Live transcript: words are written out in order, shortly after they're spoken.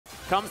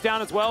comes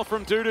down as well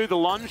from DuDu. The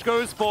lunge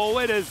goes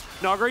forward as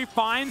Nuguri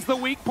finds the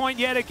weak point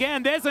yet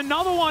again. There's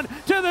another one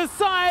to the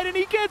side, and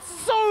he gets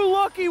so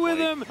lucky with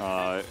him.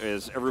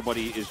 As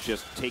everybody is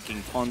just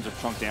taking tons of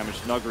chunk damage,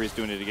 Nuguri's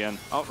doing it again.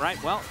 Oh, right.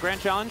 Well,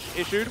 Grand Challenge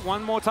issued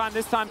one more time.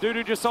 This time,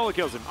 DuDu just solo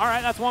kills him. All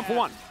right, that's 1 for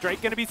 1.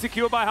 Drake going to be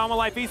secured by Harmon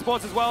Life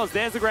Esports as well, as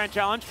there's the Grand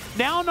Challenge.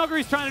 Now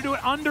Nuguri's trying to do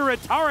it under a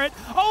turret.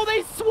 Oh,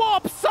 they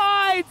swap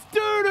sides!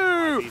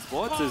 DuDu!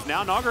 Esports is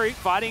now Nuguri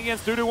fighting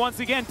against DuDu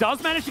once again.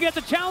 Does manage to get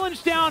the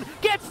challenge down.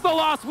 Gets the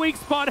last weak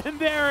spot, and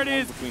there it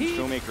is. Between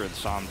Showmaker and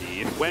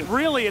Samdi. When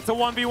really it's a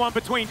 1v1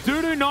 between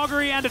DuDu,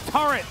 Nuguri, and a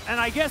turret. And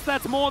I guess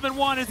that's more than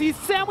one as he's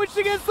sandwiched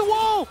against the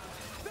wall.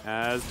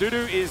 As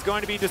DuDu is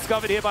going to be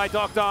discovered here by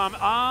Dr.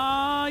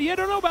 Yeah,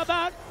 don't know about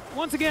that.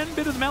 Once again,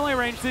 bit of the melee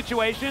range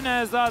situation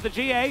as the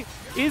GA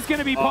is going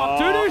to be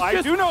popped.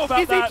 I do know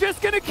about that. Is he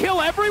just going to kill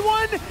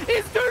everyone?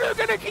 Is DuDu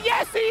going to?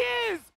 Yes, he is!